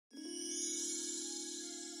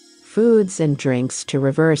foods and drinks to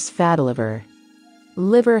reverse fatty liver.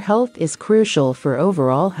 Liver health is crucial for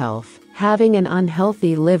overall health. Having an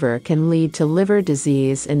unhealthy liver can lead to liver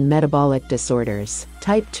disease and metabolic disorders.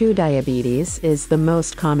 Type 2 diabetes is the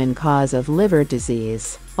most common cause of liver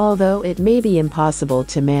disease. Although it may be impossible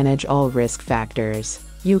to manage all risk factors,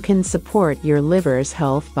 you can support your liver's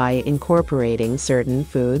health by incorporating certain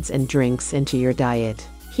foods and drinks into your diet.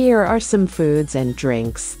 Here are some foods and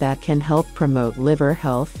drinks that can help promote liver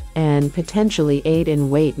health and potentially aid in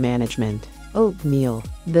weight management. Oatmeal.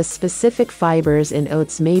 The specific fibers in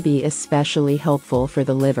oats may be especially helpful for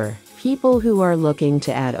the liver. People who are looking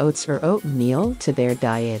to add oats or oatmeal to their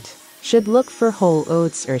diet should look for whole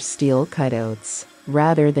oats or steel-cut oats,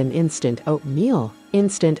 rather than instant oatmeal.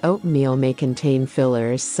 Instant oatmeal may contain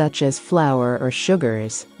fillers such as flour or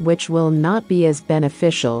sugars, which will not be as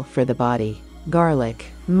beneficial for the body. Garlic.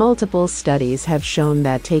 Multiple studies have shown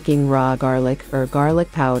that taking raw garlic or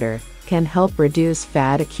garlic powder can help reduce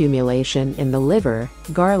fat accumulation in the liver.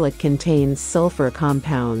 Garlic contains sulfur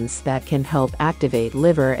compounds that can help activate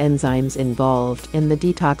liver enzymes involved in the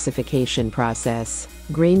detoxification process.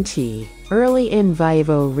 Green tea. Early in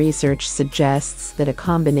vivo research suggests that a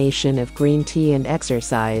combination of green tea and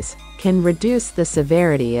exercise can reduce the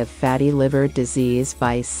severity of fatty liver disease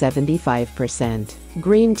by 75%.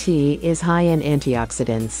 Green tea is high in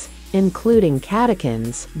antioxidants, including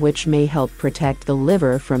catechins, which may help protect the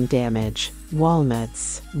liver from damage.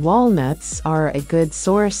 Walnuts. Walnuts are a good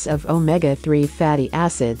source of omega-3 fatty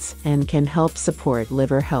acids and can help support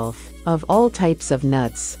liver health. Of all types of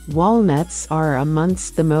nuts, walnuts are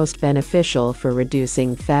amongst the most beneficial for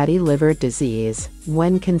reducing fatty liver disease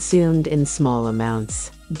when consumed in small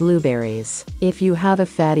amounts. Blueberries. If you have a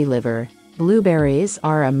fatty liver, blueberries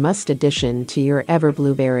are a must addition to your ever.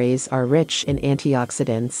 Blueberries are rich in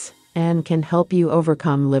antioxidants and can help you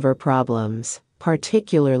overcome liver problems,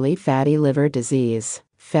 particularly fatty liver disease.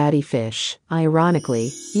 Fatty fish.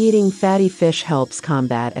 Ironically, eating fatty fish helps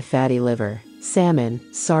combat a fatty liver. Salmon,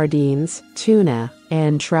 sardines, tuna,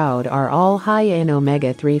 and trout are all high in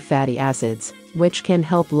omega-3 fatty acids, which can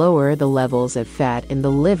help lower the levels of fat in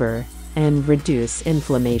the liver and reduce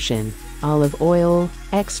inflammation. Olive oil.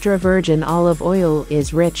 Extra virgin olive oil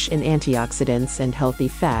is rich in antioxidants and healthy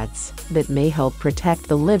fats that may help protect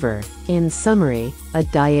the liver. In summary, a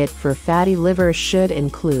diet for fatty liver should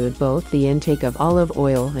include both the intake of olive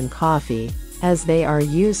oil and coffee, as they are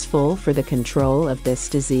useful for the control of this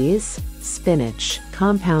disease. Spinach.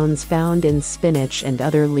 Compounds found in spinach and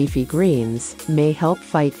other leafy greens may help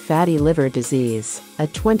fight fatty liver disease. A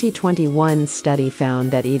 2021 study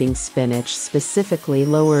found that eating spinach specifically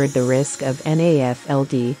lowered the risk of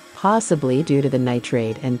NAFLD, possibly due to the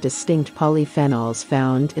nitrate and distinct polyphenols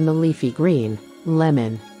found in the leafy green.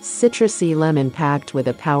 Lemon. Citrusy lemon packed with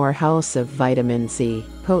a powerhouse of vitamin C,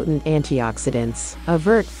 potent antioxidants,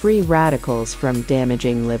 avert free radicals from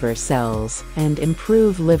damaging liver cells, and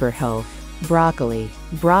improve liver health. Broccoli.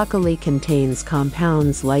 Broccoli contains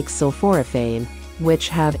compounds like sulforaphane, which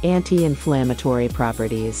have anti-inflammatory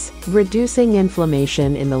properties. Reducing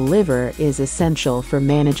inflammation in the liver is essential for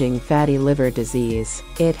managing fatty liver disease.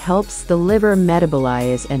 It helps the liver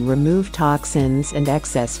metabolize and remove toxins and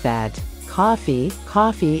excess fat. Coffee.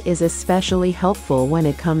 Coffee is especially helpful when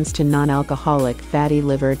it comes to non-alcoholic fatty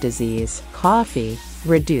liver disease. Coffee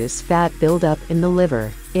reduces fat buildup in the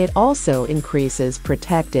liver. It also increases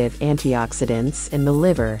protective antioxidants in the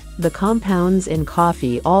liver. The compounds in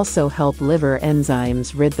coffee also help liver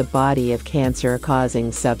enzymes rid the body of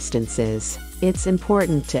cancer-causing substances. It's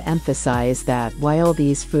important to emphasize that while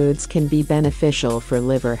these foods can be beneficial for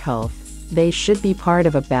liver health, they should be part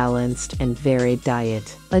of a balanced and varied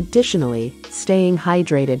diet. Additionally, staying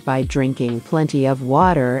hydrated by drinking plenty of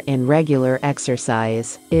water and regular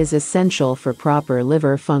exercise is essential for proper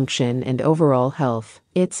liver function and overall health.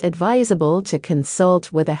 It's advisable to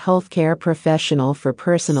consult with a healthcare professional for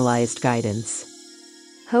personalized guidance.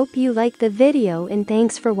 Hope you liked the video and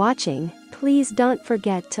thanks for watching. Please don't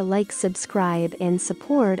forget to like, subscribe, and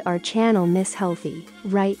support our channel Miss Healthy.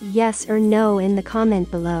 Write yes or no in the comment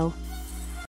below.